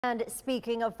And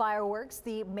speaking of fireworks,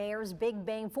 the mayor's Big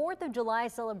Bang 4th of July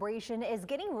celebration is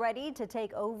getting ready to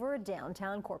take over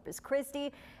downtown Corpus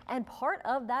Christi. And part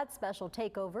of that special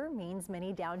takeover means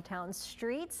many downtown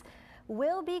streets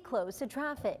will be closed to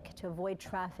traffic. To avoid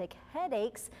traffic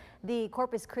headaches, the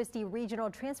Corpus Christi Regional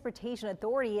Transportation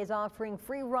Authority is offering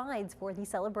free rides for the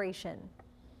celebration.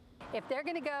 If they're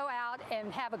going to go out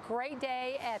and have a great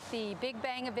day at the Big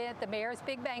Bang event, the mayor's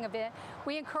Big Bang event,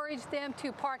 we encourage them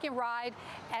to park and ride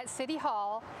at City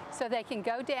Hall so they can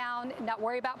go down, not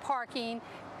worry about parking,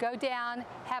 go down,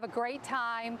 have a great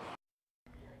time.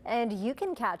 And you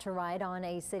can catch a ride on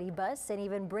a city bus and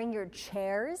even bring your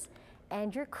chairs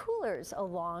and your coolers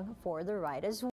along for the ride as well.